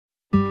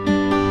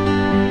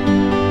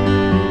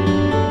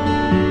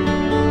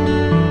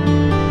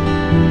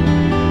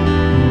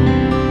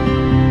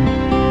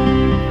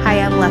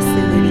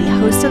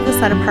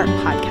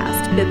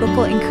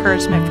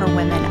encouragement for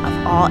women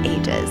of all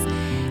ages.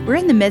 We're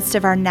in the midst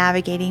of our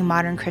Navigating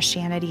Modern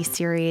Christianity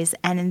series,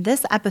 and in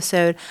this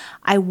episode,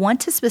 I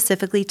want to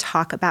specifically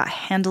talk about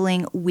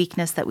handling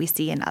weakness that we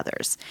see in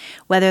others.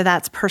 Whether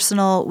that's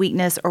personal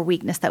weakness or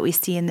weakness that we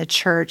see in the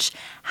church,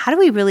 how do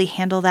we really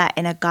handle that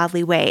in a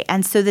godly way?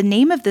 And so the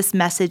name of this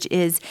message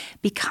is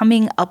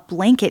Becoming a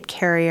Blanket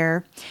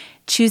Carrier,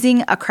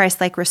 Choosing a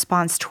Christ-like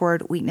Response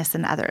Toward Weakness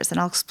in Others. And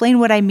I'll explain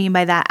what I mean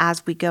by that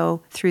as we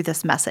go through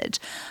this message.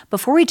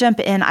 Before we jump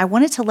in, I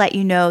wanted to let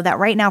you know that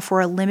right now, for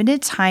a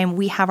limited time,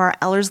 we have our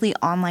Ellerslie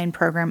online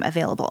program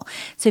available.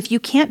 So if you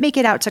can't make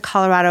it out to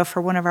Colorado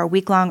for one of our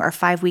week-long or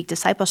 5-week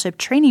discipleship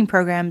training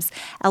programs,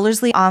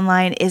 Ellerslie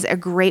Online is a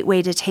great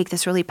way to take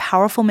this really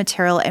powerful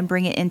material and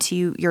bring it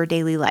into your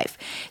daily life.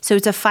 So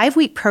it's a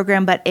 5-week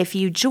program, but if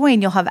you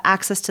join, you'll have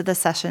access to the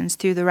sessions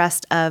through the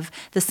rest of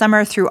the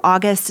summer through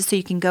August, so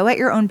you can go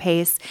at your own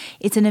pace.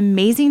 It's an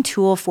amazing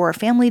tool for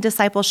family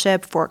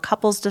discipleship, for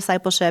couples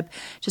discipleship,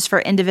 just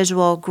for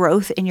individual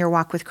growth in your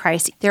walk with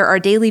Christ. There are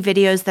daily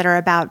videos that are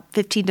about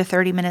 15 to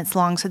 30 minutes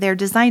long, so they're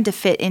designed to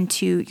fit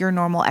into your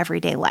normal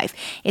everyday life.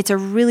 It's a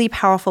really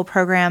powerful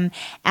program,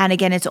 and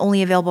again, it's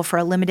only available for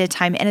a limited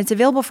time, and it's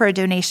available for a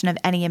donation of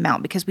any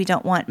amount because we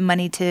don't want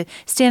money to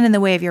stand in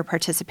the way of your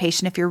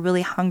participation if you're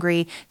really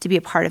hungry to be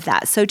a part of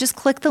that. So just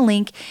click the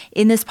link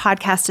in this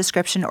podcast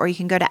description, or you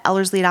can go to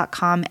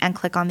ellerslie.com and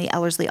click on the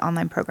Ellerslie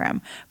online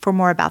program for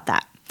more about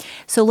that.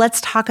 So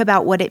let's talk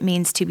about what it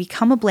means to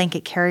become a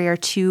blanket carrier,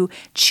 to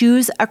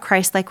choose a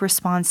Christ-like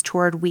response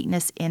toward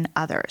weakness in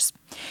others.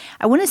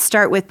 I want to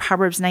start with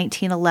Proverbs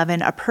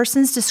 19:11. A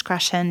person's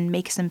discretion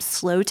makes him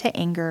slow to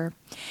anger,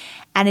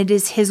 and it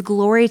is his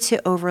glory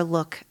to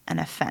overlook an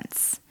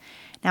offense.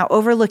 Now,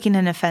 overlooking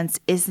an offense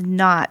is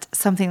not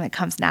something that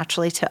comes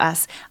naturally to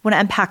us. I want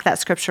to unpack that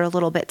scripture a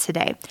little bit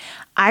today.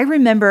 I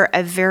remember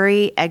a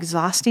very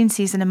exhausting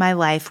season in my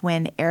life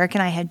when Eric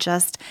and I had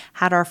just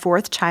had our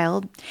 4th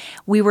child.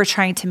 We were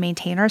trying to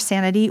maintain our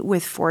sanity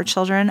with 4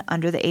 children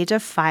under the age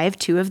of 5.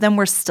 2 of them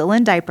were still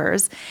in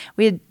diapers.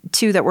 We had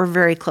 2 that were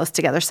very close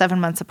together, 7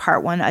 months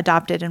apart, one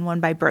adopted and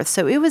one by birth.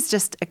 So it was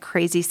just a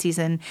crazy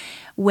season.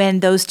 When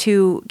those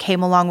 2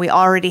 came along, we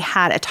already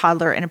had a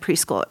toddler and a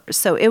preschooler.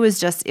 So it was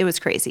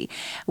crazy.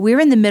 We were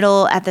in the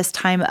middle at this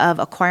time of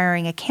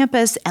acquiring a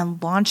campus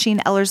and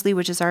launching Ellerslie,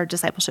 which is our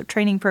discipleship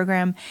training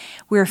program.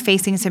 We were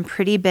facing some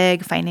pretty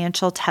big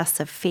financial tests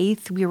of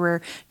faith. We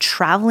were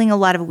traveling a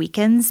lot of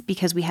weekends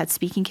because we had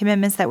speaking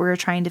commitments that we were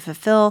trying to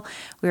fulfill.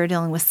 We were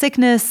dealing with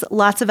sickness,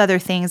 lots of other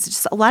things,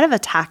 just a lot of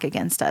attack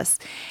against us.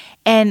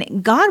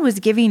 And God was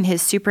giving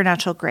his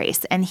supernatural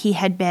grace, and he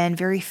had been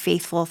very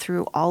faithful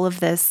through all of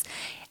this.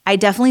 I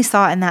definitely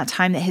saw in that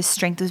time that his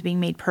strength was being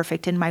made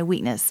perfect in my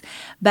weakness.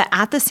 But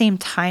at the same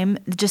time,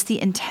 just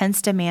the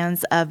intense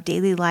demands of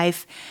daily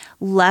life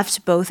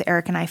left both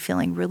Eric and I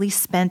feeling really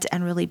spent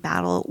and really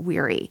battle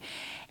weary.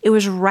 It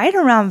was right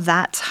around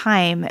that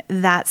time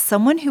that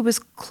someone who was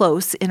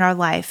close in our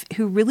life,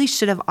 who really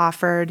should have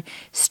offered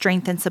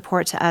strength and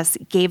support to us,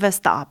 gave us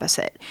the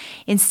opposite.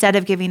 Instead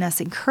of giving us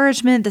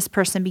encouragement, this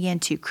person began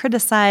to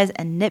criticize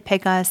and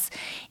nitpick us.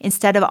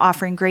 Instead of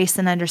offering grace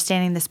and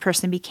understanding, this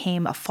person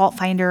became a fault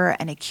finder,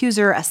 an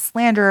accuser, a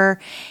slanderer.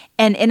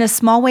 And in a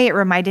small way, it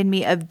reminded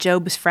me of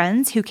Job's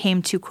friends who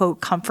came to,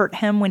 quote, comfort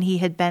him when he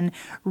had been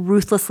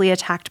ruthlessly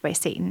attacked by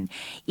Satan.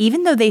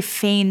 Even though they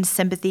feigned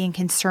sympathy and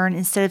concern,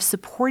 instead of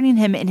supporting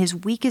him in his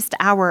weakest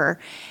hour,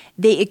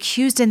 they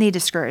accused and they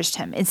discouraged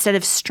him. Instead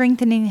of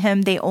strengthening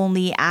him, they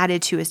only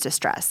added to his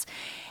distress.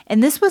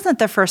 And this wasn't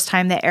the first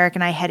time that Eric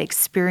and I had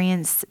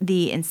experienced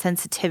the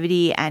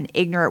insensitivity and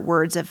ignorant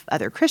words of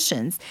other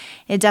Christians.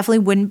 It definitely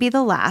wouldn't be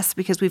the last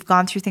because we've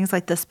gone through things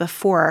like this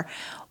before.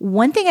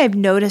 One thing I've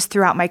noticed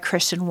throughout my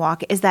Christian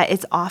walk is that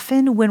it's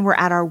often when we're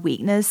at our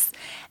weakness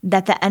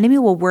that the enemy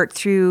will work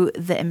through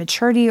the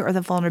immaturity or the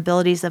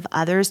vulnerabilities of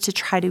others to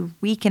try to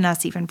weaken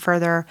us even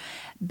further,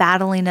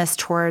 battling us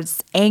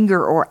towards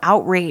anger or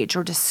outrage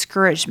or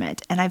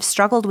discouragement. And I've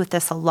struggled with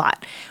this a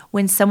lot.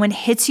 When someone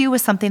hits you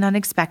with something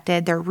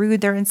unexpected, they're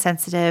rude, they're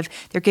insensitive,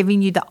 they're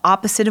giving you the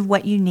opposite of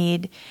what you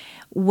need,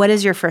 what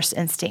is your first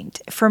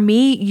instinct? For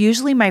me,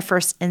 usually my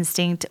first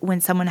instinct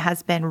when someone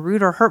has been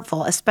rude or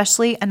hurtful,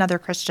 especially another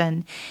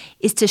Christian,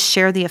 is to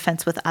share the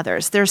offense with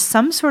others. There's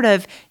some sort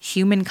of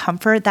human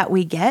comfort that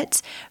we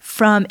get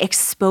from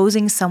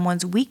exposing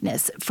someone's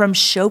weakness, from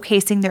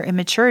showcasing their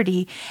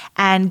immaturity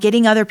and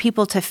getting other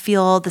people to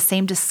feel the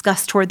same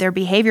disgust toward their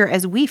behavior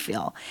as we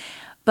feel.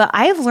 But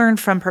I have learned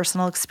from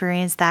personal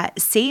experience that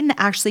Satan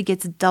actually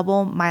gets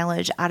double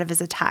mileage out of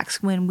his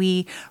attacks when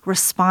we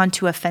respond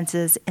to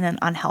offenses in an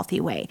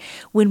unhealthy way.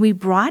 When we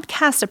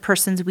broadcast a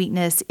person's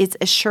weakness, it's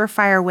a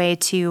surefire way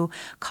to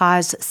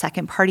cause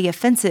second-party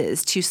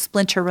offenses, to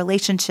splinter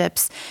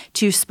relationships,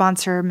 to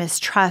sponsor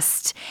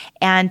mistrust,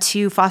 and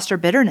to foster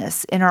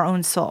bitterness in our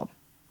own soul.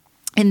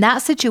 In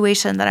that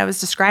situation that I was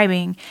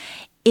describing,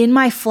 In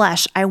my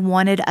flesh, I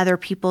wanted other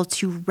people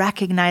to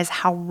recognize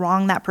how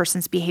wrong that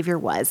person's behavior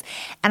was.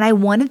 And I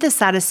wanted the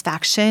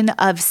satisfaction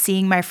of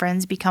seeing my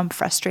friends become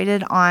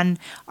frustrated on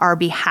our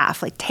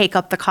behalf, like take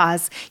up the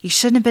cause. You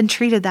shouldn't have been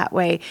treated that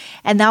way.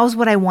 And that was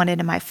what I wanted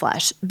in my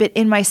flesh. But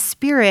in my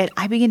spirit,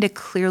 I began to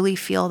clearly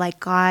feel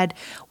like God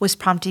was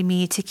prompting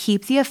me to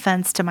keep the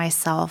offense to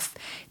myself,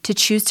 to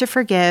choose to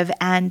forgive,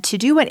 and to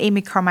do what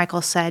Amy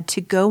Carmichael said, to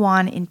go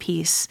on in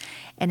peace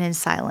and in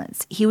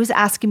silence. He was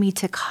asking me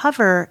to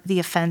cover the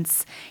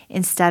offense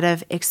instead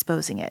of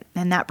exposing it.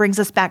 And that brings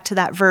us back to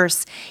that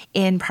verse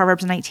in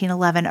Proverbs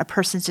 19:11, a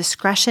person's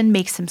discretion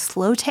makes him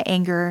slow to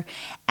anger,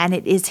 and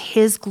it is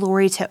his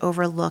glory to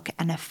overlook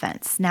an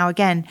offense. Now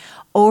again,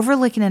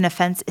 overlooking an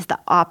offense is the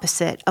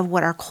opposite of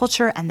what our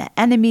culture and the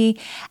enemy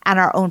and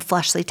our own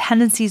fleshly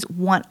tendencies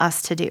want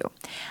us to do.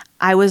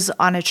 I was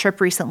on a trip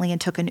recently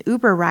and took an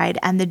Uber ride,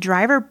 and the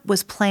driver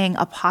was playing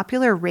a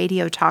popular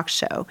radio talk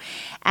show,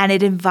 and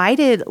it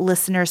invited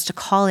listeners to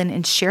call in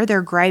and share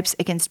their gripes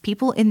against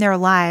people in their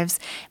lives.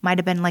 It might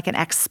have been like an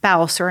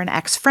ex-spouse or an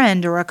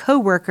ex-friend or a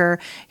coworker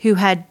who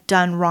had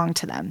done wrong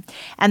to them.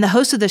 And the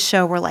hosts of the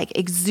show were like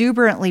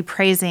exuberantly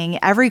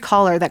praising every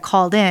caller that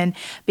called in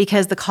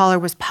because the caller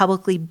was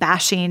publicly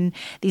bashing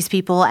these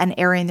people and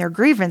airing their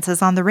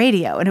grievances on the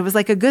radio. And it was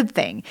like a good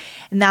thing.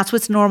 And that's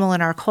what's normal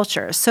in our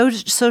culture. So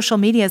social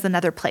media is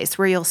another place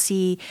where you'll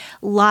see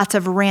lots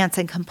of rants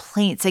and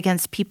complaints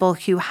against people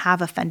who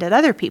have offended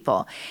other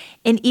people.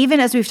 And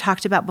even as we've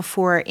talked about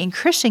before in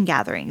Christian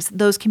gatherings,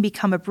 those can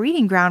become a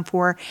breeding ground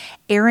for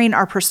airing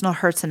our personal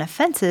hurts and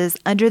offenses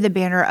under the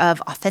banner of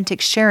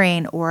authentic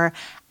sharing or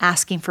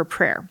asking for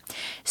prayer.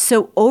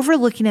 So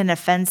overlooking an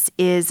offense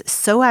is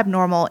so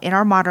abnormal in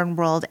our modern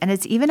world, and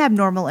it's even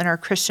abnormal in our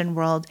Christian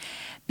world,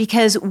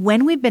 because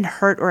when we've been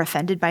hurt or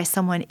offended by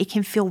someone, it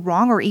can feel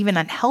wrong or even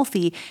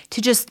unhealthy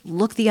to just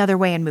look the other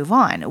way and move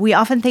on. We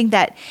often think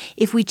that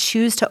if we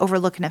choose to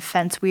overlook an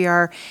offense, we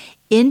are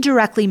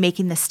indirectly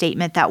making the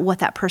statement that what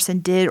that person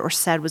did or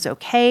said was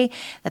okay,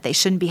 that they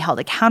shouldn't be held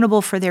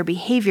accountable for their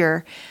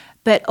behavior.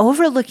 But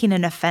overlooking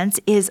an offense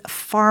is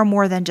far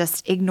more than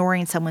just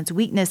ignoring someone's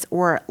weakness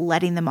or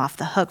letting them off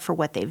the hook for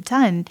what they've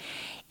done.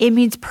 It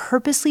means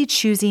purposely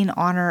choosing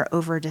honor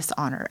over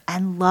dishonor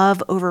and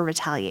love over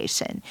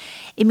retaliation.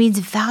 It means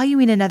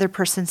valuing another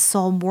person's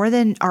soul more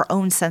than our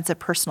own sense of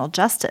personal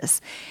justice.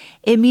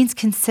 It means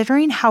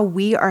considering how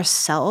we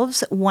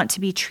ourselves want to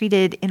be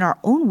treated in our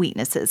own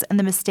weaknesses and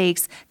the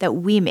mistakes that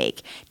we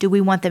make. Do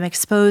we want them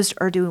exposed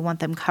or do we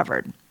want them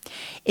covered?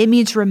 It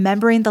means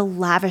remembering the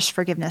lavish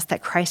forgiveness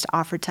that Christ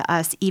offered to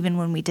us even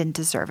when we didn't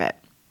deserve it.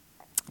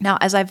 Now,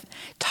 as I've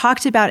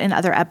talked about in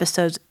other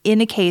episodes,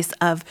 in a case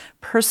of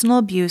personal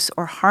abuse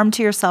or harm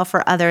to yourself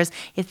or others,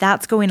 if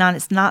that's going on,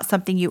 it's not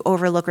something you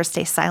overlook or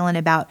stay silent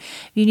about.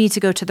 You need to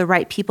go to the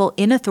right people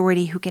in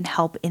authority who can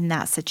help in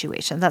that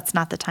situation. That's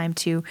not the time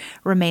to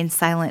remain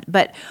silent.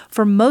 But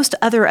for most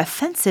other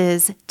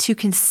offenses, to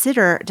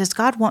consider, does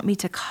God want me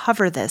to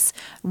cover this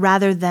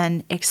rather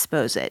than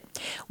expose it?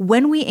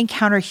 When we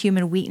encounter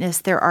human weakness,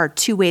 there are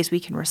two ways we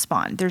can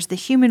respond. There's the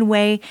human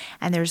way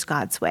and there's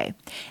God's way.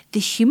 The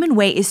human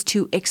way is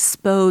to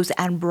expose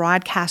and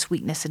broadcast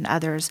weakness in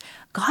others.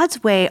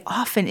 God's way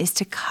often is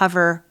to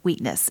cover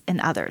weakness in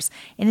others,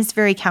 and it's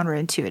very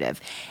counterintuitive.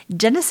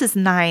 Genesis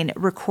 9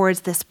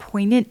 records this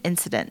poignant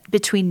incident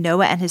between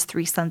Noah and his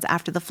 3 sons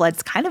after the flood.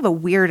 It's kind of a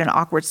weird and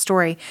awkward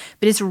story,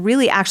 but it's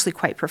really actually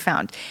quite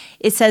profound.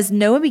 It says,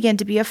 Noah began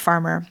to be a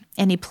farmer,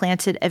 and he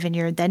planted a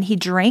vineyard. Then he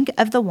drank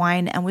of the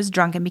wine and was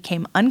drunk and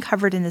became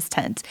uncovered in his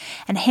tent.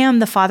 And Ham,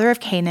 the father of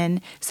Canaan,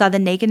 saw the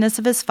nakedness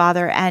of his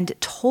father and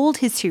told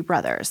his 2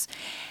 brothers.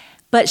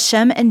 But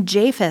Shem and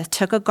Japheth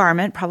took a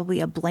garment, probably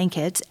a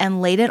blanket, and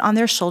laid it on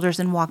their shoulders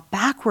and walked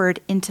backward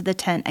into the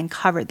tent and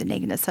covered the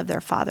nakedness of their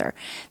father.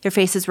 Their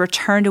faces were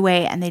turned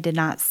away and they did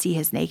not see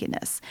his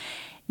nakedness.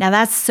 Now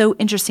that's so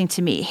interesting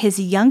to me. His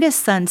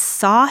youngest son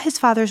saw his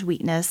father's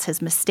weakness,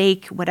 his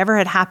mistake, whatever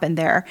had happened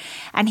there,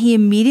 and he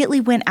immediately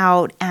went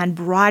out and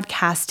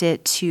broadcast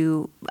it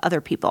to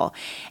other people.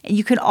 And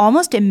you can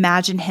almost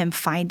imagine him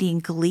finding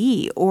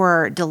glee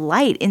or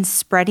delight in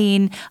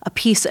spreading a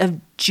piece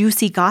of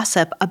juicy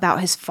gossip about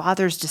his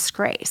father's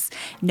disgrace.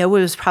 Noah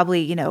was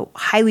probably,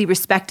 highly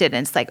respected,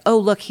 and it's like, oh,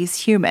 look, he's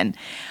human.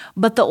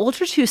 But the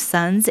older 2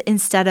 sons,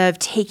 instead of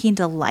taking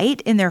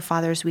delight in their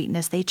father's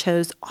weakness, they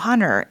chose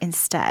honor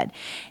instead.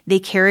 They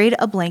carried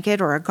a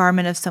blanket or a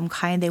garment of some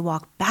kind. They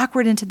walked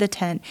backward into the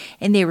tent,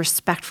 and they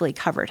respectfully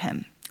covered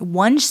him.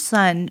 One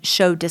son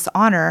showed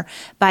dishonor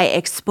by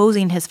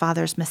exposing his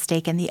father's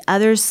mistake, and the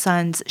other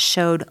sons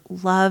showed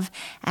love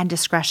and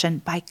discretion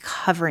by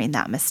covering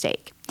that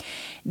mistake.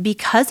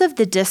 Because of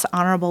the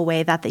dishonorable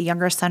way that the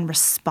younger son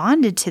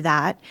responded to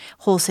that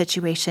whole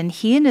situation,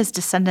 he and his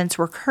descendants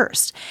were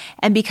cursed.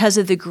 And because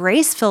of the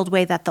grace-filled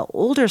way that the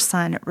older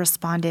son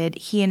responded,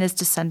 he and his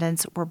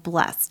descendants were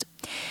blessed.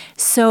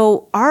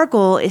 So our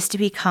goal is to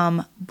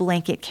become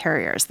blanket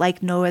carriers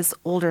like Noah's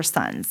older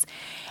sons.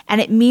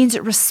 And it means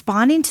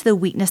responding to the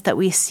weakness that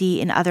we see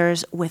in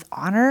others with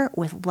honor,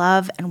 with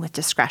love, and with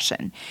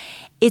discretion.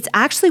 It's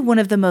actually one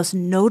of the most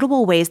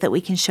notable ways that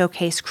we can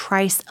showcase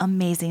Christ's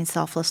amazing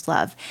selfless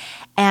love.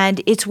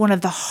 And it's one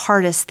of the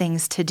hardest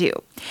things to do.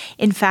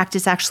 In fact,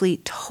 it's actually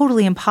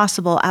totally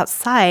impossible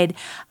outside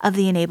of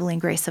the enabling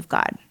grace of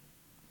God.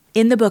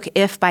 In the book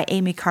If by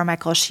Amy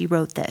Carmichael, she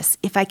wrote this: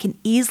 "If I can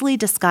easily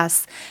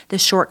discuss the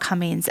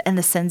shortcomings and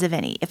the sins of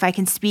any, if I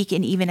can speak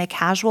in even a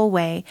casual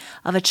way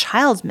of a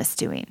child's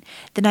misdoing,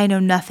 then I know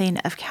nothing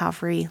of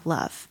Calvary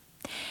love."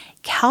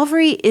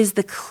 Calvary is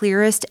the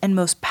clearest and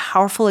most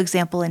powerful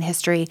example in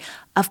history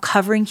of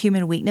covering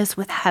human weakness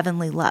with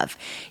heavenly love.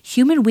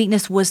 Human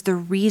weakness was the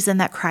reason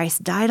that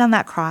Christ died on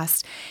that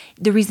cross,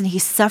 the reason he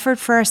suffered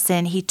for our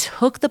sin. He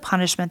took the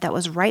punishment that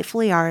was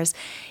rightfully ours.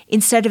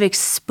 Instead of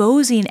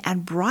exposing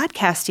and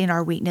broadcasting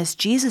our weakness,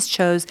 Jesus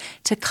chose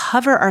to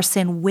cover our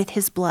sin with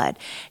his blood,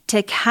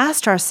 to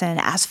cast our sin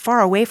as far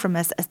away from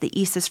us as the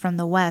east is from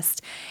the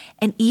west,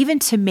 and even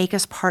to make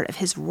us part of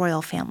his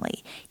royal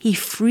family. He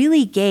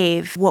freely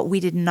gave what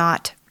we did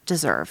not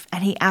deserve,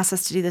 and he asks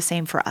us to do the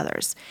same for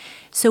others.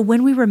 So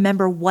when we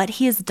remember what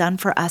he has done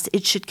for us,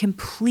 it should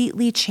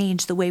completely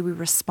change the way we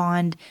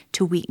respond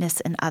to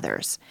weakness in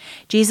others.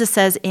 Jesus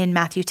says in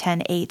Matthew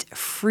 10:8,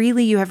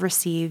 "Freely you have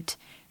received,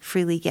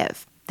 freely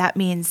give." That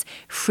means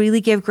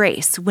freely give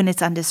grace when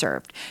it's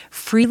undeserved.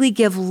 Freely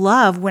give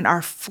love when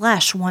our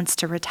flesh wants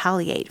to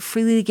retaliate.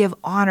 Freely give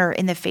honor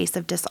in the face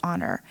of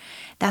dishonor.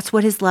 That's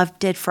what his love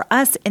did for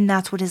us, and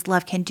that's what his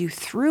love can do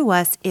through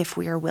us if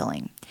we are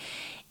willing.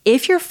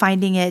 If you're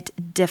finding it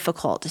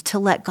difficult to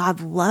let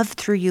God love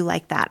through you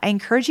like that, I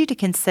encourage you to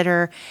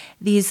consider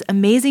these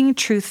amazing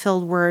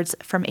truth-filled words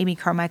from Amy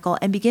Carmichael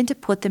and begin to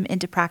put them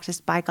into practice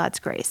by God's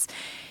grace.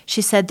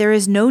 She said, "There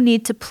is no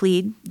need to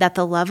plead that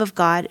the love of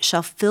God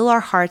shall fill our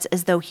hearts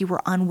as though he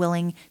were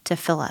unwilling to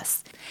fill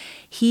us.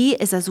 He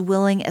is as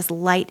willing as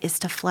light is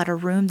to flood a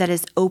room that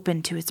is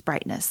open to its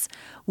brightness.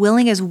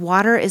 Willing as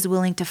water is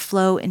willing to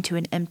flow into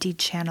an emptied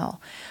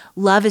channel.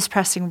 Love is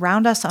pressing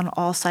round us on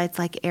all sides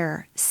like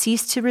air.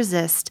 Cease to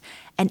resist,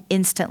 and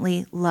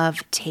instantly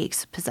love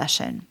takes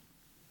possession."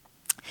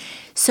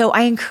 So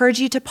I encourage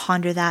you to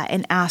ponder that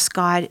and ask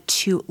God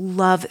to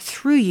love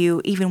through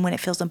you even when it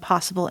feels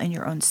impossible in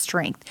your own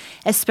strength,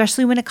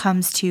 especially when it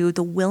comes to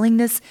the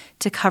willingness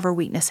to cover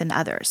weakness in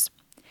others.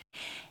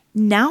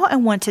 Now I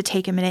want to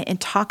take a minute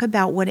and talk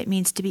about what it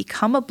means to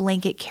become a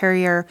blanket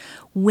carrier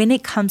when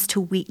it comes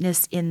to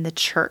weakness in the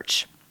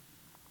church.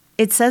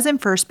 It says in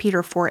 1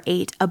 Peter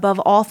 4:8, "Above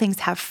all things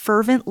have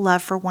fervent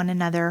love for one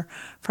another,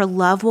 for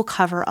love will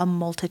cover a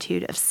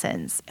multitude of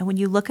sins." And when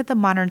you look at the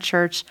modern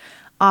church,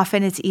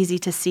 often it's easy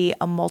to see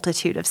a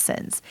multitude of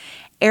sins.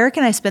 Eric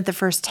and I spent the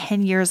first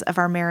 10 years of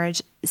our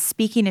marriage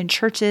speaking in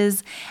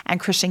churches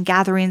and Christian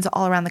gatherings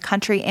all around the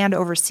country and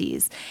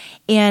overseas.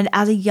 And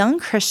as a young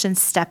Christian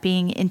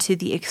stepping into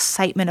the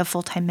excitement of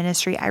full-time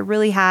ministry, I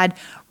really had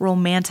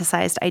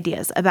romanticized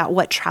ideas about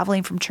what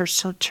traveling from church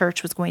to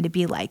church was going to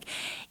be like.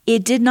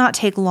 It did not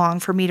take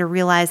long for me to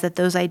realize that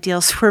those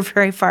ideals were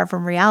very far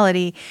from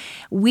reality.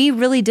 We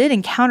really did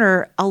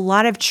encounter a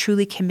lot of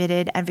truly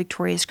committed and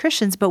victorious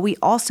Christians, but we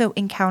also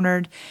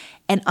encountered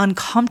an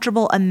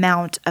uncomfortable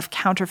amount of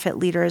counterfeit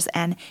leaders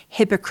and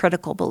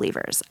hypocritical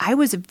believers. I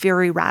was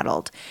very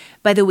rattled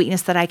by the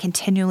weakness that I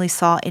continually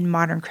saw in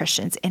modern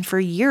Christians. And for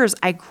years,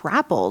 I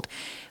grappled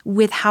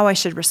with how I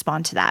should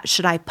respond to that.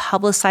 Should I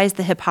publicize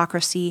the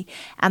hypocrisy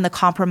and the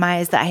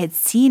compromise that I had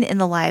seen in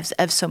the lives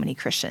of so many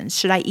Christians?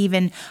 Should I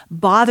even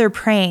bother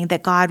praying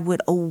that God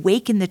would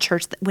awaken the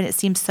church when it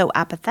seems so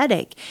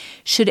apathetic?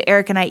 Should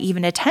Eric and I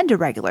even attend a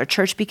regular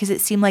church because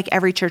it seemed like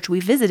every church we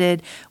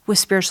visited was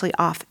spiritually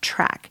off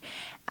track?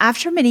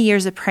 After many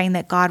years of praying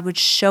that God would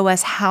show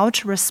us how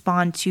to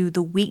respond to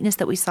the weakness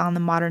that we saw in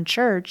the modern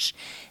church,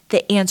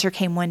 the answer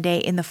came one day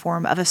in the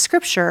form of a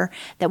scripture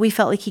that we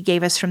felt like he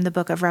gave us from the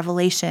book of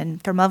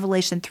Revelation, from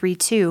Revelation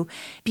 3:2,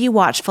 "Be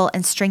watchful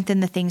and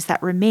strengthen the things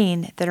that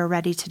remain that are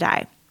ready to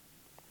die."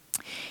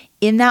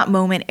 In that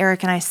moment,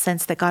 Eric and I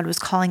sensed that God was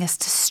calling us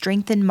to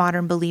strengthen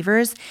modern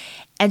believers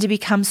and to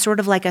become sort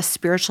of like a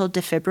spiritual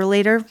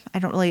defibrillator. I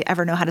don't really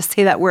ever know how to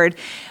say that word,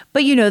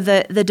 but you know,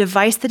 the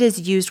device that is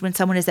used when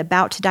someone is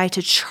about to die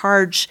to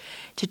charge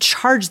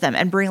them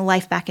and bring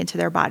life back into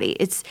their body.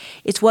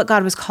 It's what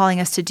God was calling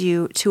us to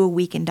do to a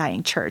weak and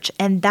dying church.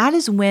 And that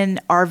is when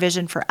our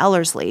vision for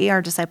Ellerslie,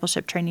 our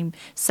discipleship training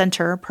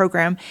center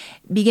program,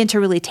 began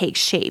to really take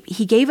shape.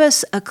 He gave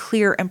us a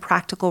clear and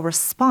practical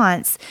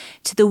response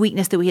to the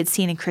weakness that we had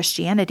seen in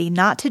Christianity,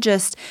 not to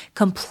just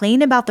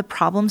complain about the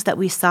problems that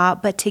we saw,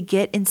 but to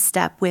get in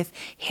step with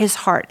his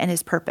heart and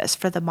his purpose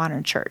for the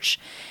modern church.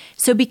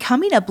 So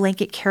becoming a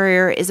blanket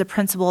carrier is a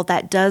principle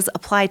that does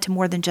apply to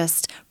more than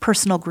just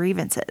personal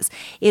grievances.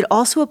 It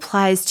also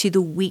applies to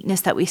the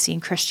weakness that we see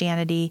in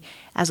Christianity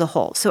as a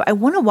whole. So I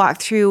want to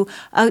walk through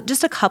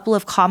just a couple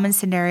of common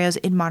scenarios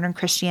in modern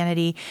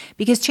Christianity,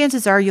 because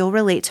chances are you'll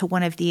relate to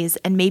one of these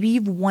and maybe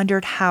you've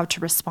wondered how to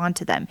respond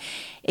to them.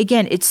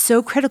 Again, it's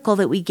so critical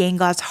that we gain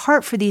God's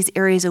heart for these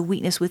areas of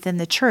weakness within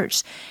the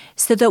church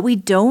so that we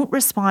don't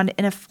respond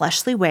in a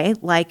fleshly way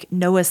like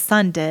Noah's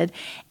son did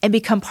and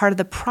become part of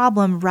the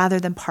problem rather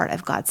rather than part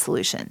of God's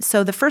solution.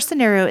 So the first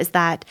scenario is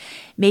that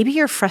maybe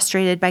you're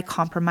frustrated by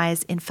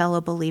compromise in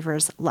fellow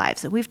believers'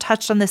 lives. And we've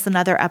touched on this in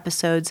other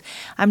episodes.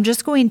 I'm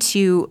just going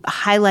to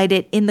highlight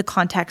it in the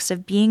context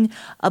of being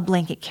a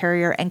blanket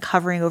carrier and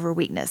covering over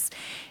weakness.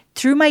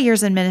 Through my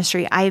years in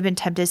ministry, I have been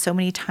tempted so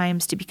many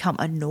times to become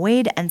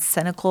annoyed and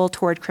cynical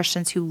toward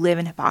Christians who live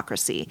in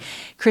hypocrisy,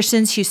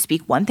 Christians who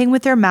speak one thing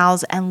with their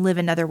mouths and live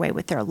another way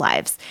with their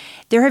lives.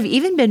 There have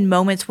even been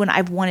moments when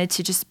I've wanted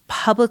to just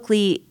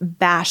publicly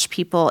bash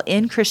people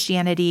in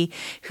Christianity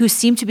who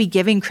seem to be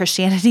giving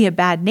Christianity a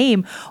bad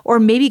name, or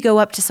maybe go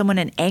up to someone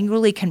and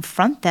angrily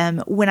confront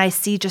them when I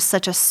see just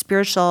such a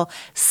spiritual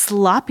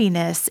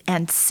sloppiness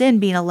and sin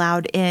being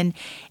allowed in,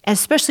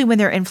 especially when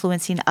they're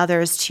influencing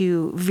others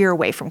to veer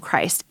away from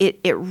Christ.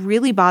 It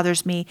really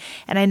bothers me,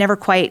 and I never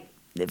quite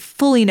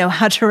fully know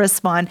how to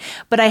respond.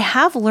 But I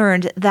have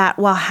learned that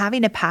while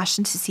having a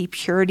passion to see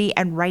purity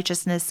and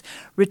righteousness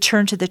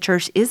return to the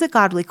church is a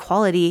godly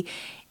quality,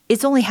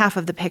 it's only half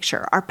of the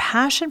picture. Our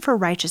passion for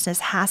righteousness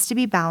has to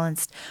be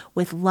balanced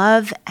with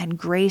love and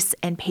grace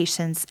and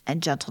patience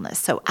and gentleness.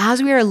 So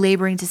as we are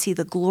laboring to see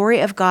the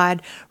glory of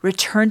God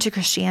return to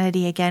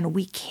Christianity again,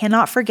 we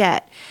cannot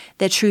forget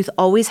that truth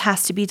always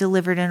has to be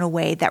delivered in a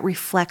way that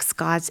reflects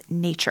God's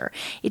nature.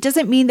 It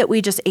doesn't mean that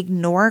we just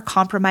ignore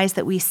compromise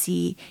that we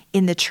see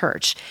in the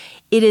church.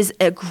 It is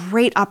a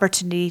great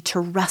opportunity to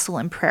wrestle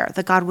in prayer,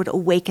 that God would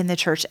awaken the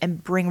church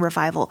and bring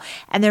revival.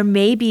 And there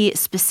may be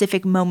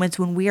specific moments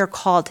when we are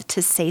called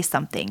to say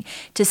something,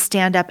 to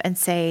stand up and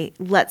say,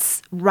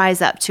 let's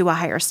rise up to a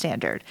higher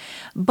standard.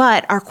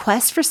 But our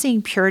quest for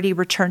seeing purity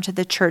return to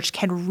the church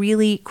can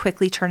really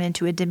quickly turn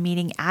into a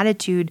demeaning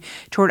attitude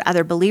toward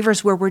other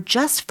believers where we're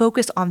just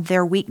focused on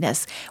their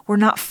weakness. We're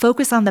not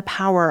focused on the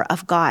power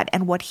of God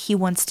and what He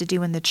wants to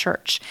do in the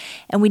church.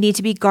 And we need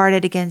to be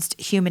guarded against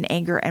human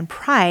anger and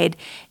pride.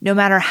 No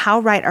matter how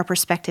right our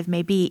perspective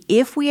may be,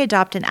 if we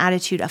adopt an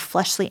attitude of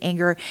fleshly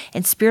anger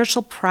and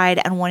spiritual pride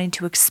and wanting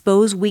to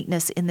expose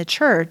weakness in the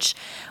church,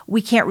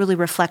 we can't really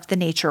reflect the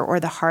nature or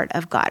the heart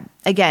of God.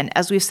 Again,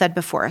 as we've said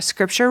before,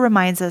 Scripture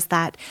reminds us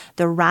that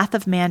the wrath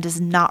of man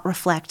does not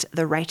reflect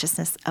the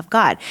righteousness of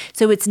God.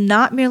 So it's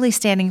not merely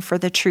standing for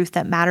the truth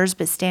that matters,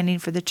 but standing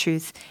for the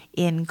truth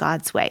in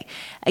God's way.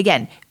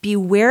 Again,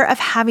 beware of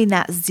having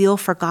that zeal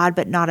for God,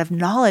 but not of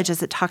knowledge,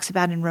 as it talks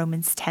about in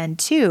Romans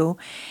 10:2.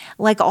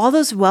 Like all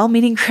those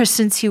well-meaning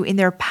Christians who, in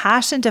their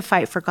passion to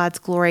fight for God's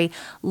glory,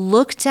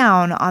 look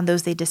down on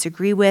those they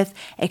disagree with,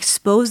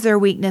 expose their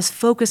weakness,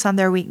 focus on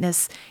their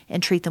weakness,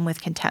 and treat them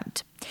with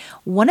contempt.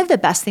 One of the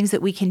best things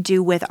that we can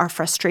do with our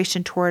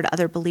frustration toward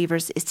other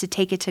believers is to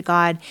take it to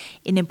God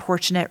in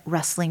importunate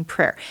wrestling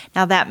prayer.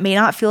 Now, that may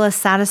not feel as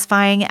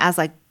satisfying as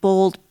like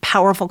bold,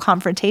 powerful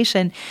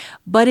confrontation,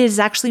 but it is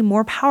actually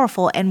more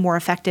powerful and more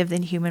effective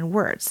than human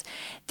words.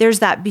 There's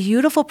that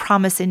beautiful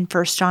promise in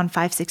 1 John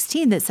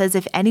 5:16 that says,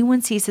 if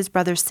anyone sees his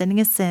brother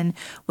sinning a sin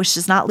which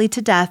does not lead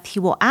to death, he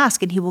will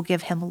ask and he will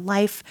give him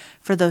life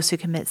for those who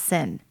commit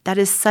sin. That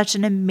is such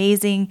an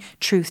amazing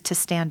truth to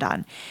stand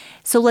on.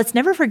 So let's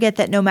never forget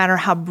that no matter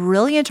how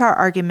brilliant our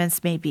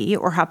arguments may be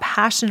or how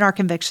passionate our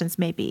convictions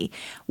may be,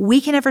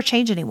 we can never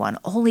change anyone.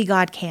 Only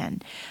God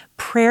can.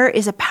 Prayer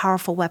is a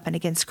powerful weapon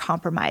against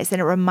compromise, and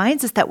it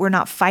reminds us that we're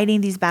not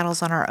fighting these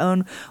battles on our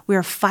own. We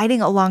are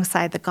fighting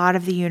alongside the God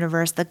of the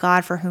universe, the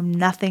God for whom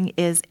nothing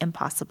is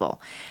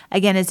impossible.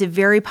 Again, it's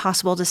very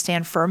possible to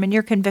stand firm in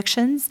your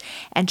convictions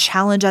and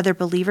challenge other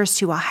believers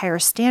to a higher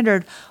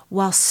standard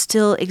while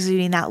still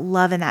exuding that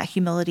love and that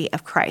humility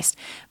of Christ.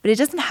 But it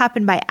doesn't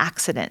happen by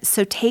accident.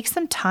 So take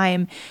some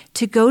time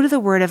to go to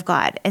the Word of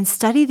God and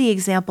study the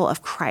example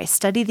of Christ,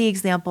 study the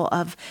example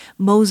of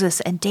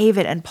Moses and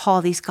David and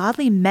Paul, these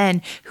godly men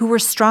who were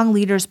strong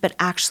leaders, but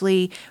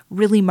actually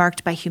really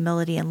marked by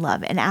humility and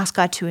love, and ask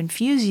God to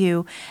infuse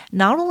you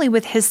not only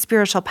with His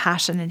spiritual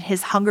passion and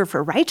His hunger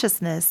for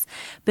righteousness,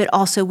 but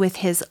also with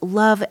His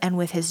love and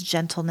with His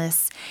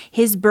gentleness,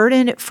 His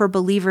burden for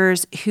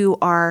believers who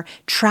are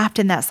trapped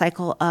in that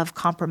cycle of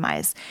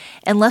compromise.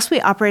 Unless we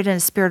operate in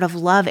a spirit of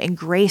love and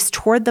grace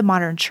toward the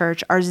modern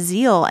church, our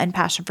zeal and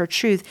passion for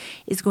truth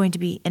is going to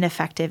be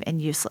ineffective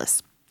and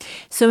useless.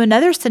 So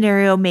another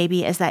scenario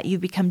maybe is that you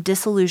become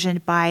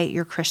disillusioned by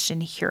your Christian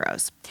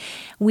heroes.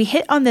 We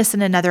hit on this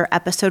in another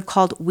episode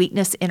called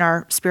Weakness in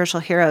Our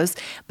Spiritual Heroes,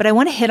 but I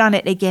want to hit on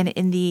it again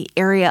in the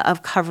area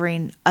of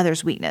covering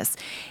others' weakness.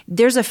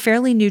 There's a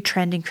fairly new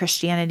trend in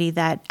Christianity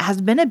that has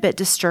been a bit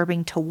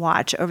disturbing to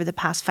watch over the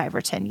past 5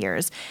 or 10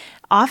 years.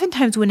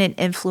 Oftentimes when an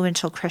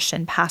influential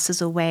Christian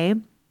passes away,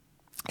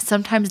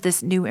 sometimes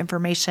this new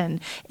information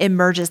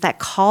emerges that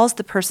calls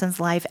the person's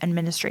life and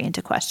ministry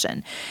into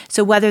question.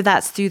 So whether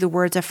that's through the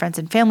words of friends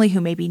and family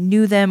who maybe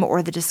knew them,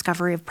 or the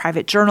discovery of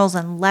private journals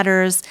and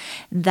letters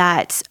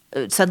that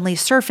suddenly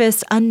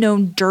surface,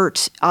 unknown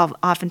dirt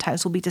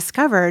oftentimes will be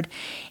discovered.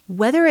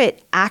 Whether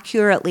it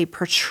accurately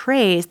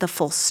portrays the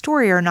full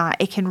story or not,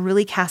 it can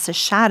really cast a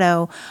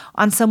shadow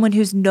on someone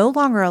who's no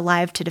longer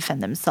alive to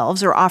defend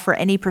themselves or offer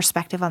any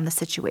perspective on the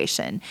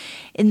situation.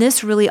 And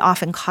this really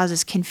often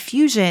causes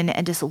confusion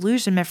and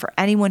disillusionment for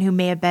anyone who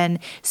may have been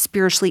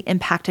spiritually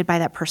impacted by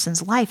that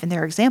person's life and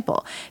their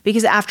example.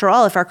 Because after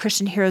all, if our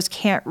Christian heroes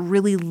can't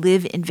really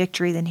live in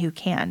victory, then who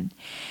can?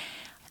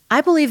 I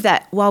believe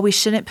that while we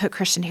shouldn't put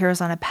Christian heroes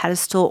on a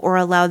pedestal or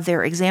allow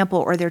their example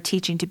or their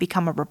teaching to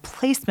become a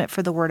replacement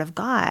for the Word of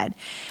God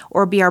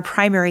or be our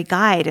primary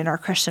guide in our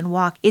Christian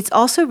walk, it's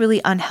also really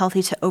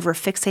unhealthy to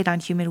overfixate on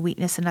human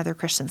weakness in other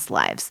Christians'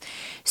 lives.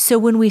 So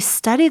when we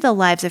study the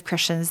lives of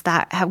Christians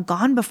that have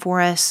gone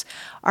before us,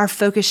 our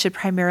focus should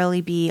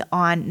primarily be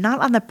on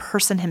not on the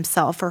person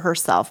himself or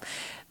herself,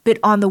 but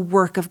on the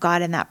work of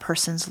God in that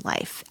person's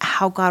life,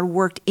 how God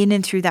worked in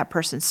and through that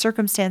person's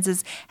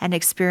circumstances and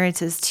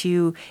experiences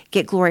to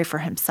get glory for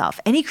himself.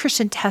 Any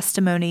Christian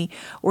testimony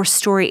or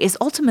story is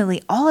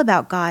ultimately all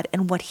about God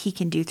and what he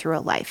can do through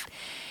a life.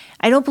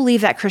 I don't believe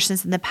that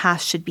Christians in the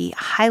past should be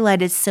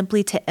highlighted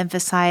simply to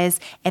emphasize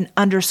and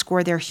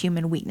underscore their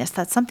human weakness.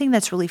 That's something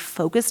that's really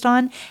focused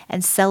on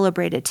and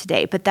celebrated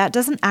today, but that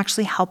doesn't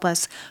actually help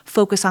us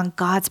focus on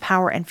God's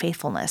power and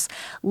faithfulness.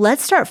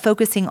 Let's start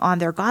focusing on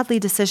their godly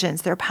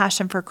decisions, their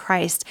passion for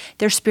Christ,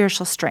 their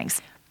spiritual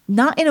strengths.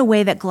 Not in a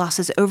way that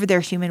glosses over their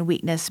human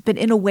weakness, but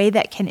in a way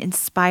that can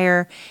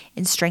inspire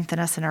and strengthen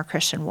us in our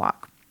Christian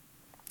walk.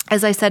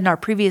 As I said in our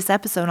previous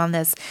episode on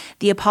this,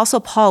 the Apostle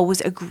Paul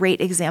was a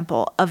great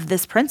example of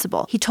this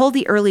principle. He told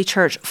the early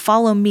church,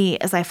 "Follow me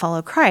as I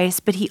follow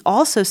Christ," but he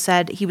also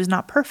said he was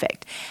not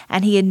perfect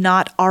and he had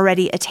not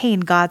already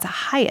attained God's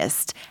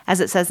highest, as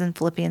it says in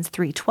Philippians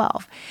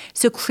 3:12.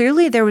 So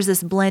clearly there was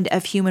this blend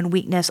of human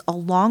weakness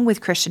along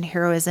with Christian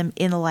heroism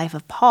in the life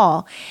of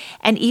Paul.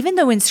 And even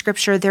though in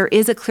Scripture there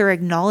is a clear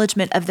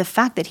acknowledgement of the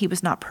fact that he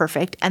was not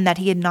perfect and that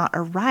he had not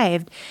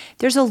arrived,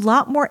 there's a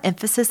lot more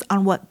emphasis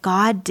on what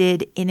God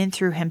did in and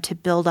through him to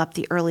build up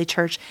the early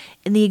church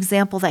in the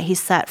example that he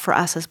set for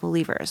us as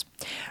believers.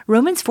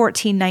 Romans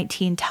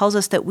 14:19 tells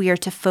us that we are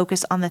to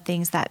focus on the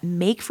things that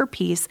make for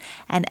peace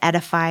and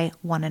edify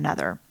one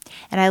another.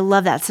 And I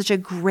love that. It's such a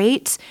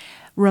great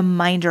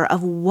reminder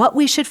of what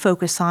we should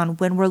focus on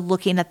when we're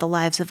looking at the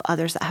lives of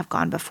others that have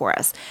gone before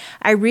us.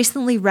 I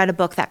recently read a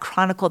book that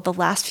chronicled the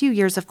last few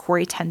years of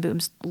Corrie ten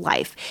Boom's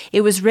life.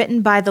 It was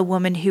written by the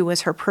woman who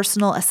was her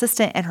personal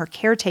assistant and her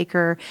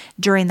caretaker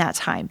during that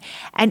time.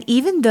 And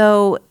even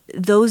though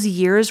those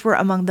years were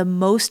among the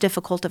most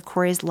difficult of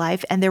Corrie's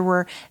life, and there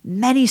were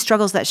many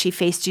struggles that she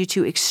faced due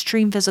to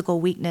extreme physical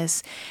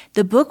weakness,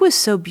 the book was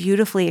so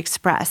beautifully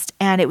expressed,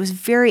 and it was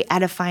very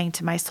edifying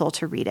to my soul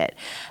to read it.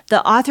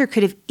 The author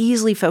could have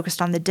easily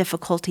focused on the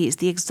difficulties,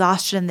 the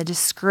exhaustion, the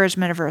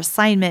discouragement of her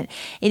assignment,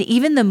 and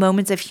even the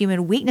moments of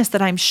human weakness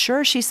that I'm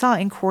sure she saw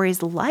in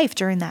Corrie's life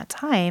during that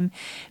time,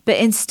 but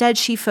instead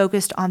she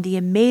focused on the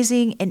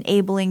amazing,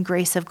 enabling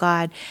grace of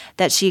God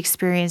that she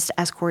experienced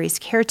as Corrie's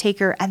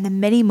caretaker and the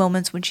many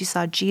moments when she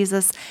saw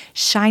Jesus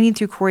shining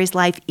through Corrie's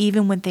life,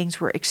 even when things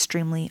were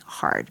extremely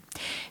hard.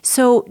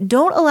 So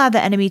don't allow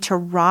the enemy to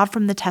rob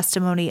from the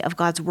testimony of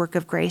God's work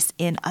of grace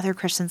in other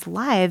Christians'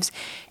 lives.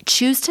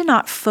 Choose to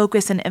not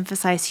focus and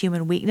emphasize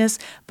human weakness,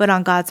 but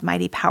on God's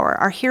mighty power.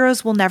 Our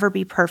heroes will never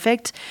be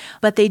perfect,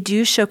 but they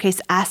do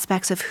showcase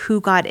aspects of who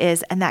God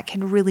is, and that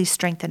can really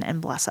strengthen and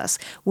bless us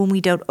when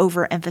we don't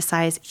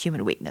overemphasize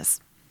human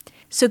weakness.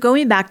 So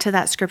going back to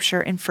that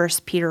scripture in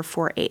 1 Peter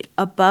 4:8,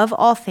 above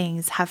all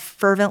things, have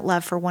fervent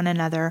love for one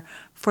another,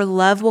 for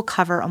love will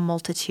cover a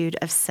multitude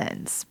of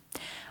sins.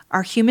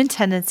 Our human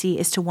tendency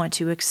is to want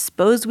to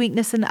expose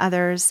weakness in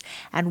others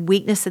and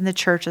weakness in the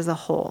church as a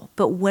whole.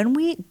 But when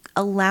we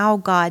allow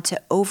God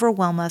to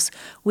overwhelm us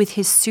with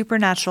his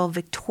supernatural,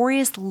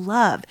 victorious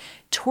love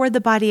toward the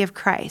body of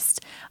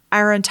Christ,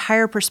 our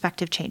entire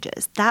perspective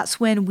changes. That's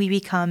when we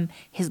become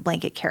his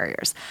blanket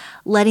carriers,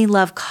 letting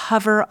love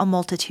cover a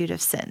multitude of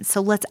sins.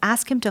 So let's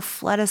ask him to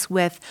flood us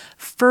with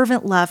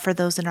fervent love for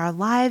those in our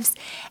lives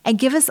and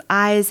give us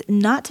eyes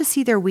not to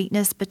see their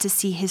weakness, but to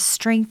see his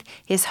strength,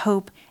 his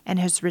hope, and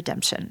his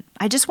redemption.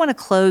 I just want to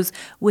close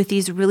with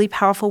these really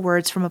powerful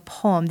words from a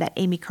poem that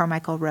Amy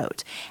Carmichael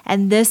wrote.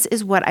 And this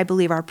is what I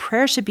believe our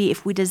prayer should be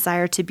if we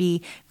desire to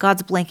be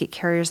God's blanket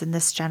carriers in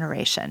this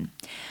generation.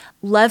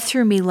 Love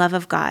through me, love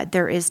of God,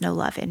 there is no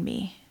love in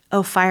me.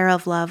 O fire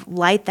of love,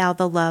 light thou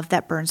the love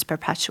that burns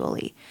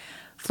perpetually.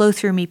 Flow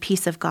through me,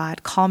 peace of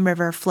God, calm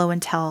river, flow and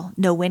tell.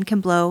 No wind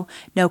can blow,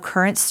 no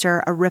current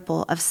stir, a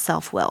ripple of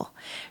self-will.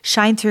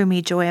 Shine through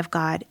me, joy of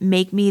God,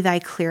 make me thy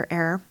clear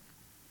air,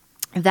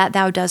 that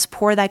thou dost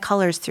pour thy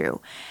colors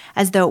through,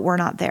 as though it were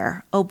not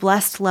there. O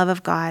blessed love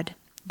of God,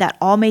 that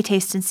all may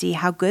taste and see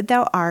how good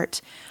thou art.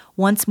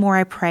 Once more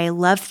I pray,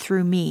 love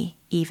through me,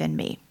 even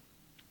me.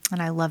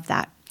 And I love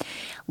that.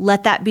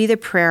 Let that be the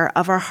prayer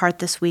of our heart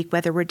this week,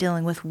 whether we're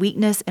dealing with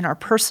weakness in our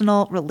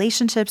personal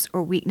relationships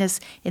or weakness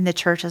in the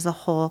church as a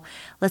whole.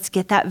 Let's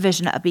get that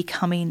vision of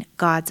becoming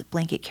God's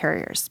blanket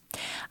carriers.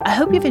 I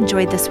hope you've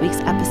enjoyed this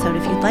week's episode.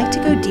 If you'd like to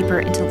go deeper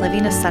into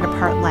living a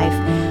set-apart life,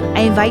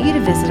 I invite you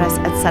to visit us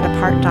at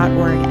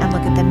setapart.org and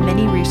look at the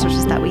many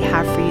resources that we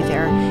have for you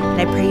there.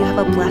 And I pray you have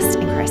a blessed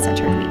and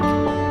Christ-centered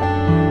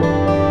week.